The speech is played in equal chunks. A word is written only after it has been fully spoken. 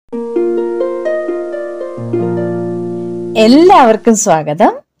എല്ലാവർക്കും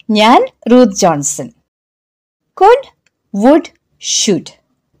സ്വാഗതം. ഞാൻ Ruth Johnson. Could, would, should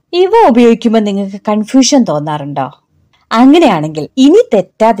ഇവ ഉപയോഗിക്കുമ്പോൾ നിങ്ങൾക്ക് കൺഫ്യൂഷൻ തോന്നാറുണ്ടോ? അങ്ങനെയാണെങ്കിൽ ഇനി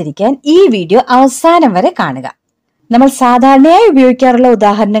തെറ്റാതിരിക്കാൻ ഈ വീഡിയോ അവസാനം വരെ കാണുക. നമ്മൾ സാധാരണയായി ഉപയോഗിക്കാറുള്ള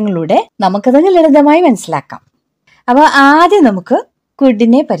ഉദാഹരണങ്ങളിലൂടെ നമുക്കത് ലളിതമായി മനസ്സിലാക്കാം. അപ്പോൾ ആദ്യം നമുക്ക്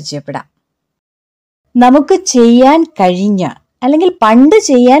കുഡിനെ പരിചയപ്പെടാം. നമുക്ക് ചെയ്യാൻ കഴിഞ്ഞ അല്ലെങ്കിൽ പണ്ട്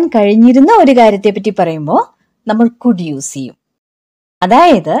ചെയ്യാൻ കഴിഞ്ഞിരുന്ന ഒരു കാര്യത്തെ പറ്റി പറയുമ്പോൾ നമ്മൾ കുഡ് യൂസ് ചെയ്യും.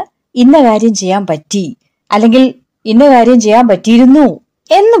 അതായത് ഇന്ന കാര്യം ചെയ്യാൻ പറ്റി അല്ലെങ്കിൽ ഇന്ന കാര്യം ചെയ്യാൻ പറ്റിയിരുന്നു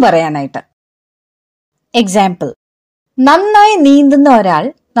എന്ന് പറയാനായിട്ട്. എക്സാമ്പിൾ, നന്നായി നീന്തുന്ന ഒരാൾ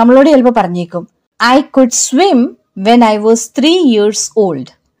നമ്മളോട് ചിലപ്പോൾ പറഞ്ഞേക്കും, I could swim when I was 3 years old.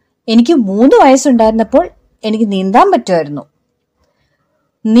 എനിക്ക് 3 വയസ്സുണ്ടായിരുന്നപ്പോൾ എനിക്ക് നീന്താൻ പറ്റുമായിരുന്നു.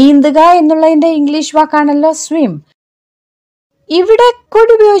 നീന്തുക എന്നുള്ളതിന്റെ ഇംഗ്ലീഷ് വാക്കാണല്ലോ സ്വിം. ഇവിടെ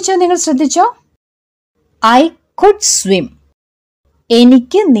കുഡ് ഉപയോഗിച്ചാൽ നിങ്ങൾ ശ്രദ്ധിച്ചോ? ഐ കുഡ് സ്വിം,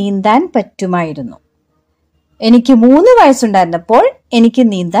 എനിക്ക് നീന്താൻ പറ്റുമായിരുന്നു. എനിക്ക് 3 വയസ്സുണ്ടായിരുന്നപ്പോൾ എനിക്ക്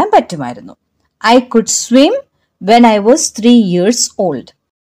നീന്താൻ പറ്റുമായിരുന്നു. I could swim when I was 3 years old.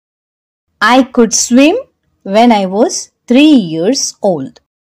 I could swim when I was 3 years old.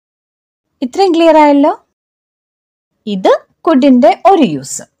 ഇത്രയും ക്ലിയർ ആയല്ലോ? ഇത് കുഡിന്റെ ഒരു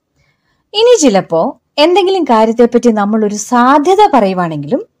യൂസ്. ഇനി ചിലപ്പോ എന്തെങ്കിലും കാര്യത്തെപ്പറ്റി നമ്മൾ ഒരു സാധ്യത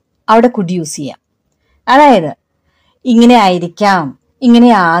പറയുവാണെങ്കിലും അവിടെ കുഡ് യൂസ് ചെയ്യാം. അതായത് ഇങ്ങനെ ആയിരിക്കാം, ഇങ്ങനെ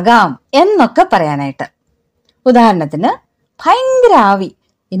ആകാം എന്നൊക്കെ പറയാനായിട്ട്. ഉദാഹരണത്തിന്, ഭയങ്കര ആവി,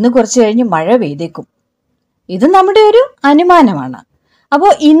 ഇന്ന് കുറച്ച് കഴിഞ്ഞ് മഴ പെയ്തേക്കും. ഇത് നമ്മുടെ ഒരു അനുമാനമാണ്.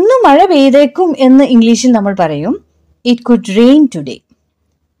 അപ്പോൾ ഇന്ന് മഴ പെയ്തേക്കും എന്ന് ഇംഗ്ലീഷിൽ നമ്മൾ പറയും, it could rain today.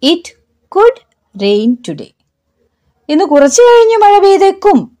 It could rain today. ഇന്ന് കുറച്ച് കഴിഞ്ഞ് മഴ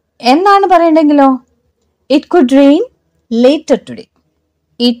പെയ്തേക്കും എന്നാണ് പറയണ്ടെങ്കിലോ, it could rain later today.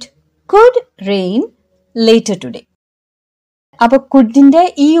 It could rain later today. അപ്പൊ കുഡിന്റെ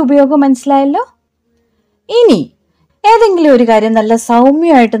ഈ ഉപയോഗം മനസ്സിലായല്ലോ? ഇനി ഏതെങ്കിലും ഒരു കാര്യം നല്ല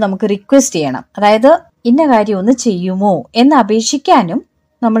സൗമ്യമായിട്ട് നമുക്ക് റിക്വസ്റ്റ് ചെയ്യണം, അതായത് ഇന്ന കാര്യം ഒന്ന് ചെയ്യുമോ എന്ന് അപേക്ഷിക്കാനും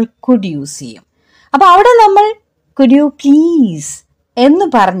നമ്മൾ കുഡ് യൂസ് ചെയ്യും. അപ്പൊ അവിടെ നമ്മൾ കുഡ് യു പ്ലീസ് എന്ന്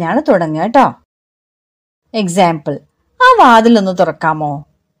പറഞ്ഞാണ് തുടങ്ങുക കേട്ടോ. എക്സാമ്പിൾ, ആ വാതിലൊന്ന് തുറക്കാമോ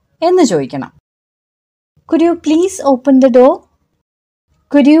എന്ന് ചോദിക്കണം. Could you please open the door?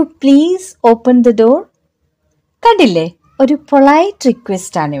 Could you please open the door? കണ്ടില്ലേ, ഒരു പൊളൈറ്റ്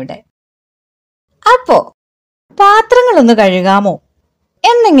റിക്വസ്റ്റ് ആണ് ഇവിടെ. അപ്പോ പാത്രങ്ങളൊന്ന് കഴുകാമോ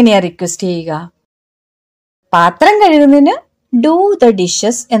എന്നെങ്ങനെയാ റിക്വസ്റ്റ് ചെയ്യുക? പാത്രം കഴുകുന്നതിന് ഡു ദ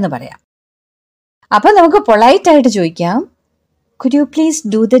ഡിഷസ് എന്ന് പറയാം. അപ്പൊ നമുക്ക് പൊളൈറ്റ് ആയിട്ട് ചോദിക്കാം, could you please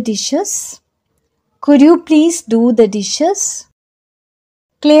do the dishes? Could you please do the dishes?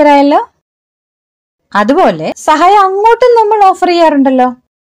 Clear ആയല്ലോ? അതുപോലെ സഹായം അങ്ങോട്ടും നമ്മൾ ഓഫർ ചെയ്യാറുണ്ടല്ലോ,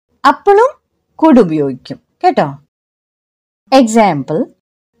 അപ്പോഴും കുഡ് ഉപയോഗിക്കും കേട്ടോ. എക്സാമ്പിൾ,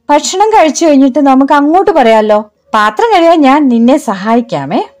 ഭക്ഷണം കഴിച്ചു കഴിഞ്ഞിട്ട് നമുക്ക് അങ്ങോട്ട് പറയാലോ, പാത്രം കഴുകാൻ ഞാൻ നിന്നെ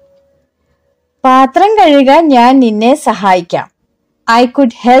സഹായിക്കാമേ. പാത്രം കഴുകാൻ ഞാൻ നിന്നെ സഹായിക്കാം. I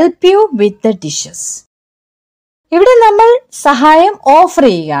could help you with the dishes. ഇവിടെ നമ്മൾ സഹായം ഓഫർ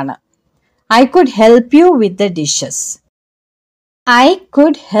ചെയ്യുകയാണ്. I could help you with the dishes. I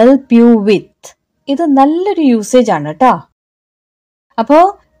could help you with. ഇത് നല്ലൊരു യൂസേജ് ആണ് കേട്ടോ. അപ്പോ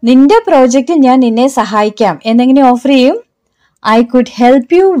നിന്റെ പ്രോജക്റ്റിൽ ഞാൻ നിന്നെ സഹായിക്കാം എന്നെങ്ങനെ ഓഫർ ചെയ്യും? I could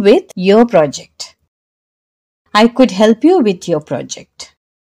help you with your project. I could help you with your project.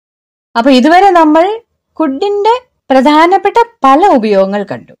 അപ്പൊ ഇതുവരെ നമ്മൾ കുഡിന്റെ പ്രധാനപ്പെട്ട പല ഉപയോഗങ്ങൾ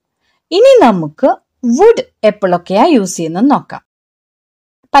കണ്ടു. ഇനി നമുക്ക് വുഡ് എപ്പോഴൊക്കെയാ യൂസ് ചെയ്യുന്നത് നോക്കാം.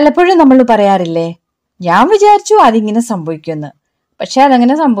 പലപ്പോഴും നമ്മൾ പറയാറില്ലേ, ഞാൻ വിചാരിച്ചു അതിങ്ങനെ സംഭവിക്കുമെന്ന്, പക്ഷെ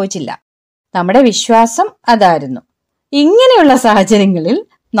അതങ്ങനെ സംഭവിച്ചില്ല. നമ്മുടെ വിശ്വാസം അതായിരുന്നു. ഇങ്ങനെയുള്ള സാഹചര്യങ്ങളിൽ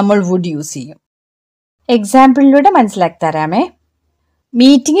നമ്മൾ വുഡ് യൂസ് ചെയ്യും. എക്സാമ്പിളിലൂടെ മനസ്സിലാക്കി തരാമേ.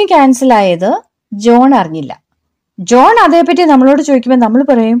 മീറ്റിംഗ് ക്യാൻസൽ ആയത് ജോൺ അറിഞ്ഞില്ല. ജോൺ അതേപ്പറ്റി നമ്മളോട് ചോദിക്കുമ്പോൾ നമ്മൾ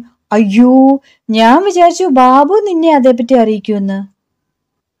പറയും, അയ്യോ ഞാൻ വിചാരിച്ചു ബാബു നിന്നെ അതേപ്പറ്റി അറിയിക്കുമെന്ന്.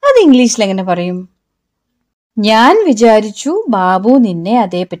 അത് ഇംഗ്ലീഷിൽ എങ്ങനെ പറയും? ഞാൻ വിചാരിച്ചു ബാബു നിന്നെ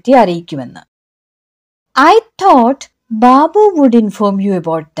അതേപ്പറ്റി അറിയിക്കുമെന്ന്. I thought Babu would inform you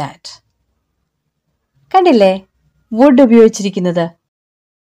about that. കണ്ടില്ലേ വുഡ് ഉപയോഗിച്ചിരിക്കുന്നത്?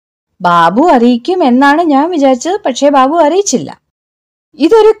 ബാബു അറിയിക്കും എന്നാണ് ഞാൻ വിചാരിച്ചത്, പക്ഷേ ബാബു അറിയിച്ചില്ല.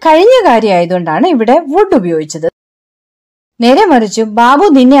 ഇതൊരു കഴിഞ്ഞ കാര്യമായതുകൊണ്ടാണ് ഇവിടെ വുഡ് ഉപയോഗിച്ചത്. നേരെ മറിച്ച് ബാബു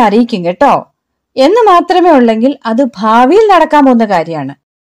നിന്നെ അറിയിക്കും കേട്ടോ എന്ന് മാത്രമേ ഉള്ളെങ്കിൽ അത് ഭാവിയിൽ നടക്കാൻ പോകുന്ന കാര്യമാണ്.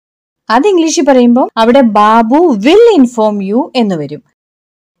 അത് ഇംഗ്ലീഷിൽ പറയുമ്പോൾ അവിടെ ബാബു വിൽ ഇൻഫോം യു എന്ന് വരും.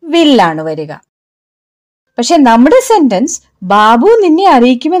 വില്ലാണ് വരിക. പക്ഷെ നമ്മുടെ സെന്റൻസ് ബാബു നിന്നെ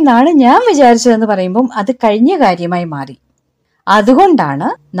അറിയിക്കുമെന്നാണ് ഞാൻ വിചാരിച്ചതെന്ന് പറയുമ്പോൾ അത് കഴിഞ്ഞ കാര്യമായി മാറി. അതുകൊണ്ടാണ്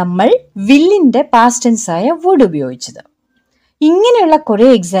നമ്മൾ വില്ലിന്റെ പാസ്റ്റ് ടെൻസ് ആയ വുഡ് ഉപയോഗിച്ചത്. ഇങ്ങനെയുള്ള കുറെ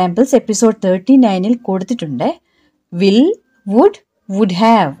എക്സാമ്പിൾസ് എപ്പിസോഡ് 39 കൊടുത്തിട്ടുണ്ട്. വിൽ, വുഡ്, വുഡ്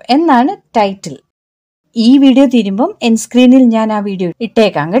ഹാവ് എന്നാണ് ടൈറ്റിൽ. ഈ വീഡിയോ തീരുമ്പം എൻ സ്ക്രീനിൽ ഞാൻ ആ വീഡിയോ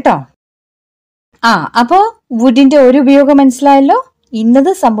ഇട്ടേക്കാം കേട്ടോ. അപ്പോ വുഡിന്റെ ഒരു ഉപയോഗം മനസ്സിലായല്ലോ. ഇന്നത്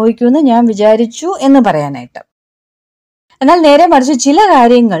സംഭവിക്കുമെന്ന് ഞാൻ വിചാരിച്ചു എന്ന് പറയാനായിട്ട്. എന്നാൽ നേരെ മറിച്ച് ചില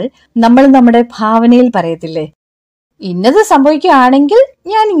കാര്യങ്ങൾ നമ്മൾ നമ്മുടെ ഭാവനയിൽ പറയത്തില്ലേ, ഇന്നത് സംഭവിക്കുകയാണെങ്കിൽ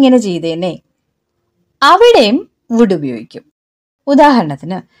ഞാൻ ഇങ്ങനെ ചെയ്തേനെ, അവിടെയും വുഡ് ഉപയോഗിക്കും.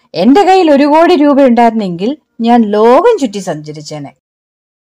 ഉദാഹരണത്തിന്, എന്റെ കയ്യിൽ 1 കോടി രൂപ ഉണ്ടായിരുന്നെങ്കിൽ ഞാൻ ലോകം ചുറ്റി സഞ്ചരിച്ചേനെ.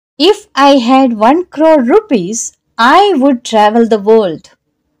 If I had 1 crore rupees, I would travel the world.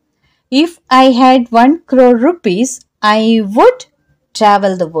 If I had 1 crore rupees, I would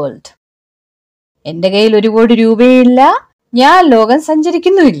travel the world. എന്റെ കയ്യിൽ 1 കോടി രൂപയില്ല, ഞാൻ ലോകം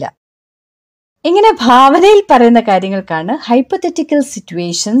സഞ്ചരിക്കുന്നുമില്ല. ഇങ്ങനെ ഭാവനയിൽ പറയുന്ന കാര്യങ്ങൾക്കാണ് ഹൈപ്പോത്തറ്റിക്കൽ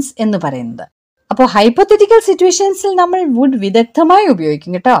സിറ്റുവേഷൻസ് എന്ന് പറയുന്നത്. അപ്പോൾ ഹൈപ്പോത്തറ്റിക്കൽ സിറ്റുവേഷൻസിൽ നമ്മൾ വുഡ് വിദഗ്ധമായി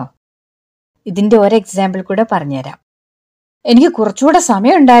ഉപയോഗിക്കും കേട്ടോ. ഇതിന്റെ ഒരു എക്സാമ്പിൾ കൂടെ പറഞ്ഞുതരാം. എനിക്ക് കുറച്ചുകൂടെ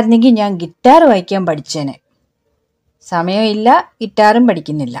സമയം ഉണ്ടായിരുന്നെങ്കിൽ ഞാൻ ഗിറ്റാർ വായിക്കാൻ പഠിച്ചേനെ. സമയമില്ല, ഗിറ്റാറും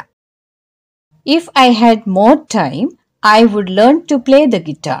പഠിക്കുന്നില്ല. If I had more time, I would learn to play the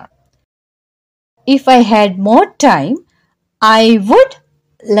guitar. If I had more time, I would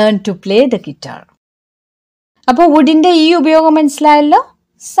learn to play the guitar. അപ്പോൾ വുഡിന്റെ ഈ ഉപയോഗം മനസ്സിലായല്ലോ,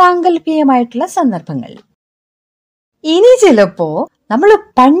 സാങ്കല്പികമായിട്ടുള്ള സന്ദർഭങ്ങൾ. ഇനി ചിലപ്പോ നമ്മൾ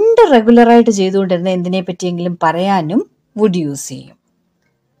പണ്ട് റെഗുലറായിട്ട് ചെയ്തുകൊണ്ടിരുന്ന എന്തിനെ പറ്റിയെങ്കിലും പറയാനും വുഡ് യൂസ് ചെയ്യും.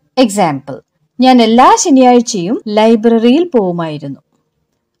 എക്സാമ്പിൾ, ഞാൻ എല്ലാ ശനിയാഴ്ചയും ലൈബ്രറിയിൽ പോകുമായിരുന്നു.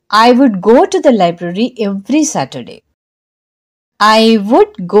 I would go to the library every Saturday. I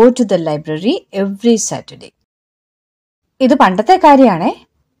would go to the library every Saturday. ഇത് പണ്ടത്തെ കാര്യമാണേ.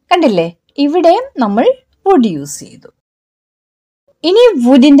 കണ്ടില്ലേ, ഇവിടെയും നമ്മൾ വുഡ് യൂസ് ചെയ്തു. ഇനി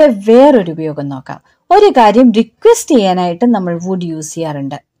വുഡിന്റെ വേറൊരു ഉപയോഗം നോക്കാം. ഒരു കാര്യം റിക്വസ്റ്റ് ചെയ്യാനായിട്ട് നമ്മൾ വുഡ് യൂസ്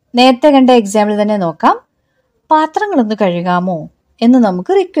ചെയ്യാറുണ്ട്. നേരത്തെ കണ്ട എക്സാമ്പിൾ തന്നെ നോക്കാം. പാത്രങ്ങളൊന്ന് കഴുകാമോ എന്ന്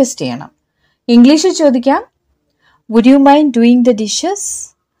നമുക്ക് റിക്വസ്റ്റ് ചെയ്യണം. ഇംഗ്ലീഷിൽ ചോദിക്കാം, would you mind doing the dishes?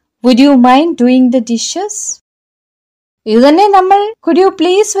 Would you mind doing the dishes? ഇത് തന്നെ നമ്മൾ could you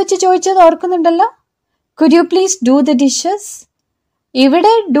please വെച്ച് ചോദിച്ചത് ഓർക്കുന്നുണ്ടല്ലോ. Could you please do the dishes?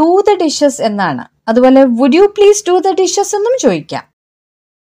 ഇവിടെ do the dishes എന്നാണ്. അതുപോലെ would you please do the dishes എന്നും ചോദിക്കാം.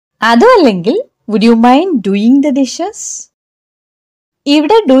 അതുമല്ലെങ്കിൽ would you mind doing the dishes?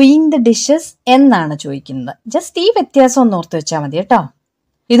 ഇവിടെ doing the dishes എന്നാണ് ചോദിക്കുന്നത്. ജസ്റ്റ് ഈ വ്യത്യാസം ഒന്ന് ഓർത്ത് വെച്ചാൽ മതി കേട്ടോ.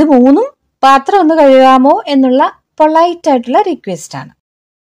 ഇത് മൂന്നും പാത്രം ഒന്ന് കഴുകാമോ എന്നുള്ള പൊളൈറ്റ് ആയിട്ടുള്ള റിക്വസ്റ്റ് ആണ്.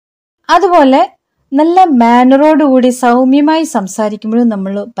 അതുപോലെ നല്ല മാനറോടുകൂടി സൗമ്യമായി സംസാരിക്കുമ്പോഴും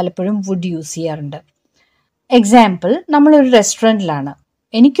നമ്മൾ പലപ്പോഴും വുഡ് യൂസ് ചെയ്യാറുണ്ട്. എക്സാമ്പിൾ, നമ്മളൊരു റെസ്റ്റോറൻറ്റിലാണ്.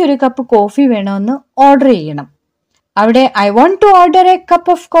 എനിക്കൊരു കപ്പ് കോഫി വേണമെന്ന് ഓർഡർ ചെയ്യണം. അവിടെ I want to order A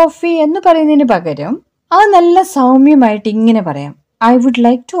cup of coffee എന്ന് പറയുന്നതിന് പകരം അത് നല്ല സൗമ്യമായിട്ട് ഇങ്ങനെ പറയാം, I would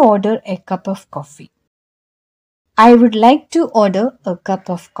like to order A cup of coffee. I would like to order A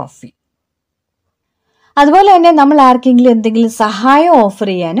cup of coffee. അതുപോലെ തന്നെ നമ്മൾ ആർക്കെങ്കിലും എന്തെങ്കിലും സഹായം ഓഫർ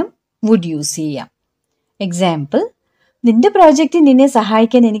ചെയ്യാനും വുഡ് യൂസ് ചെയ്യാം. എക്സാമ്പിൾ, നിന്റെ പ്രോജക്റ്റിൽ നിന്നെ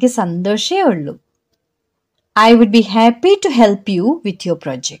സഹായിക്കാൻ എനിക്ക് സന്തോഷമേ ഉള്ളൂ. I would be happy to help you with your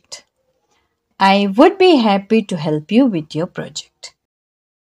project. I would be happy to help you with your project.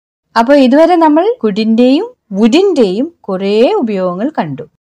 അപ്പോൾ ഇതുവരെ നമ്മൾ കുഡിന്റെയും വുഡിന്റെയും കുറേ ഉപയോഗങ്ങൾ കണ്ടു.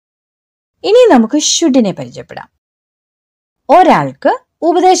 ഇനി നമുക്ക് ഷുഡിനെ പരിചയപ്പെടാം. ഒരാൾക്ക്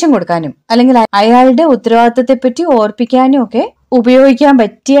ഉപദേശം കൊടുക്കാനും അല്ലെങ്കിൽ അയാളുടെ ഉത്തരവാദിത്തത്തെ പറ്റി ഓർപ്പിക്കാനും ഒക്കെ ഉപയോഗിക്കാൻ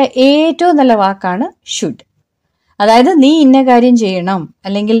പറ്റിയ ഏറ്റവും നല്ല വാക്കാണ് ഷുഡ്. അതായത് നീ ഇന്ന കാര്യം ചെയ്യണം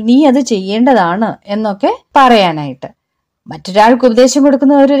അല്ലെങ്കിൽ നീ അത് ചെയ്യേണ്ടതാണ് എന്നൊക്കെ പറയാനായിട്ട്. മറ്റൊരാൾക്ക് ഉപദേശം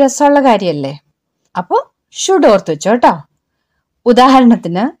കൊടുക്കുന്ന ഒരു രസമുള്ള കാര്യമല്ലേ. അപ്പോൾ ഷുഡ് ഓർത്ത് വെച്ചോ കേട്ടോ.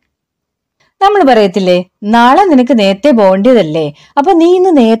 ഉദാഹരണത്തിന് നമ്മൾ പറയത്തില്ലേ, നാളെ നിനക്ക് നേരത്തെ പോകേണ്ടതല്ലേ, അപ്പൊ നീ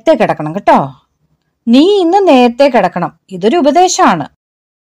ഇന്ന് നേരത്തെ കിടക്കണം കേട്ടോ. നീ ഇന്ന് നേരത്തെ കിടക്കണം. ഇതൊരു ഉപദേശമാണ്.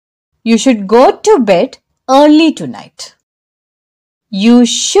 You should go to bed early tonight. You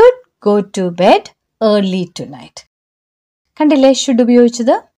should go to bed early tonight. കണ്ടില്ലേ ഷുഡ്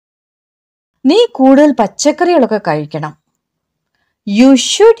ഉപയോഗിച്ചത്? നീ കൂടുതൽ പച്ചക്കറികളൊക്കെ കഴിക്കണം. You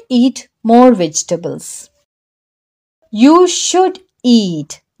should eat more vegetables. You should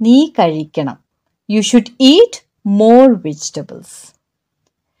eat. നീ കഴിക്കണം. You should eat more vegetables.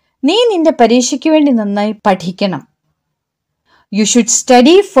 നീ നിന്റെ പരീക്ഷയ്ക്ക് വേണ്ടി നന്നായി പഠിക്കണം. You should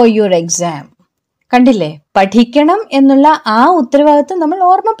study for your exam. കണ്ടില്ലേ, പഠിക്കണം എന്നുള്ള ആ ഉത്തരവാദിത്വം നമ്മൾ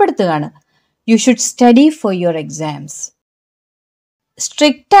ഓർമ്മപ്പെടുത്തുകയാണ്. You should study for your exams.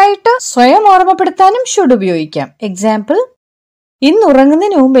 Strict ആയിട്ട് സ്വയം ഓർമ്മപ്പെടുത്താനും ഷുഡ് ഉപയോഗിക്കാം. എക്സാമ്പിൾ, ഇന്ന്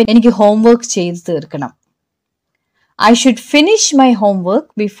ഉറങ്ങുന്നതിന് മുമ്പ് എനിക്ക് ഹോംവർക്ക് ചെയ്ത് തീർക്കണം. I should finish my homework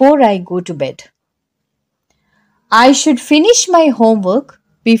before I go to bed. I should finish my homework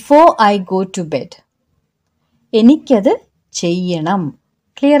before I go to bed. എനിക്കത് ചെയ്യണം.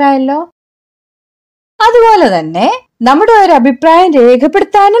 ക്ലിയർ ആയല്ലോ? അതുപോലെ തന്നെ നമ്മുടെ ഒരു അഭിപ്രായം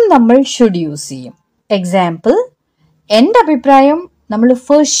രേഖപ്പെടുത്താനും നമ്മൾ ഷുഡ് യൂസ് ചെയ്യും. എക്സാമ്പിൾ, എൻ്റെ അഭിപ്രായം നമ്മൾ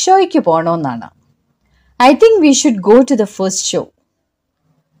ഫസ്റ്റ് ഷോയ്ക്ക് പോകണമെന്നാണ്. I think we should go to the first show.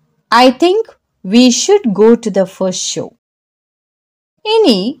 I think we should go to the first show.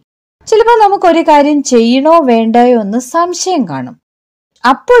 ഇനി ചിലപ്പോൾ നമുക്കൊരു കാര്യം ചെയ്യണോ വേണ്ടയോ എന്ന് സംശയം കാണും.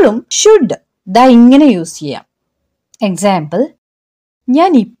 അപ്പോഴും ഷുഡ് ദാ ഇങ്ങനെ യൂസ് ചെയ്യാം. എക്സാമ്പിൾ,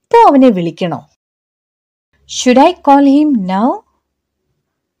 ഞാൻ ഇപ്പോൾ അവനെ വിളിക്കണോ? Should I call him now?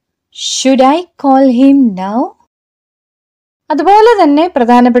 Should I call him now? അതുപോലെ തന്നെ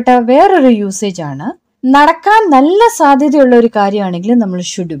പ്രധാനപ്പെട്ട വേറൊരു യൂസേജ് ആണ്, നടക്കാൻ നല്ല സാധ്യതയുള്ള ഒരു കാര്യമാണെങ്കിൽ നമ്മൾ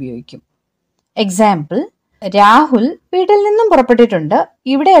ഷുഡ് ഉപയോഗിക്കും. എക്സാമ്പിൾ, രാഹുൽ വീട്ടിൽ നിന്നും പുറപ്പെട്ടിട്ടുണ്ട്,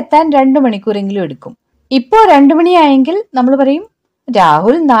 ഇവിടെ എത്താൻ 2 മണിക്കൂറെങ്കിലും എടുക്കും. ഇപ്പോൾ 2 മണിയായെങ്കിൽ നമ്മൾ പറയും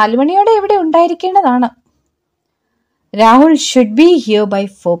രാഹുൽ 4 മണിയോടെ ഇവിടെ ഉണ്ടായിരിക്കേണ്ടതാണ്. Rahul should be here by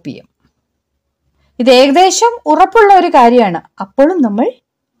 4 PM. ഇത് ഏകദേശം ഉറപ്പുള്ള ഒരു കാര്യമാണ്, അപ്പോഴും നമ്മൾ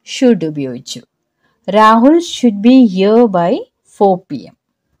ഷുഡ് ഉപയോഗിച്ചു. Rahul should be here by 4 PM.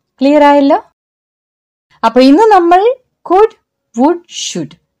 Clear ആയല്ലോ? അപ്പൊ ഇന്ന് നമ്മൾ കുഡ്, വുഡ്,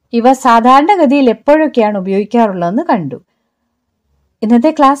 ഷുഡ് ഇവ സാധാരണഗതിയിൽ എപ്പോഴൊക്കെയാണ് ഉപയോഗിക്കാറുള്ളതെന്ന് കണ്ടു.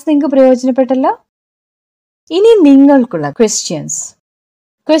 ഇന്നത്തെ ക്ലാസ് നിങ്ങൾക്ക് പ്രയോജനപ്പെട്ടല്ലോ? ഇനി നിങ്ങൾക്കുള്ള ക്വസ്റ്റ്യൻസ്.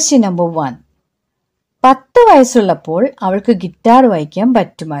 Question number 1. 10 വയസ്സുള്ളപ്പോൾ അവൾക്ക് ഗിറ്റാർ വായിക്കാൻ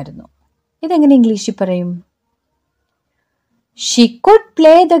പറ്റുമായിരുന്നു. ഇതെങ്ങനെ ഇംഗ്ലീഷിൽ പറയും? She could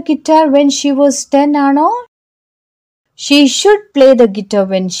play the guitar when she was 10 ആണോ? She should play the guitar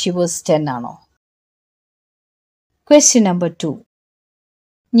when she was 10 ആണോ? Question number 2.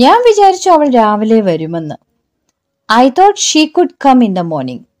 ഞാൻ വിചാരിച്ചു അവൾ രാവിലെ വരുമെന്ന്. I thought she could come in the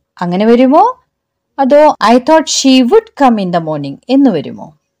morning. അങ്ങനെ വരുമോ? അതോ I thought she would come in the morning എന്ന് വരുമോ?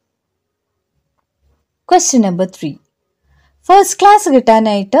 Question number 3. ഫസ്റ്റ് ക്ലാസ്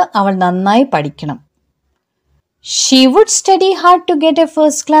കിട്ടാനായിട്ട് അവൾ നന്നായി പഠിക്കണം. She would study hard to get a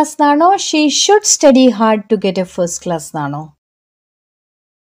first class എന്നാണോ? She should study hard to get a first class എന്നാണോ?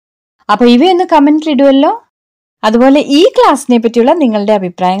 അപ്പൊ ഇവയൊന്ന് കമന്റിൽ ഇടുമല്ലോ. അതുപോലെ ഈ ക്ലാസ്സിനെ പറ്റിയുള്ള നിങ്ങളുടെ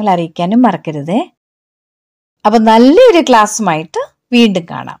അഭിപ്രായങ്ങൾ അറിയിക്കാനും മറക്കരുതേ. അപ്പൊ നല്ലൊരു ക്ലാസ്സുമായിട്ട് വീണ്ടും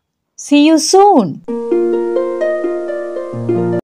കാണാം. See you soon.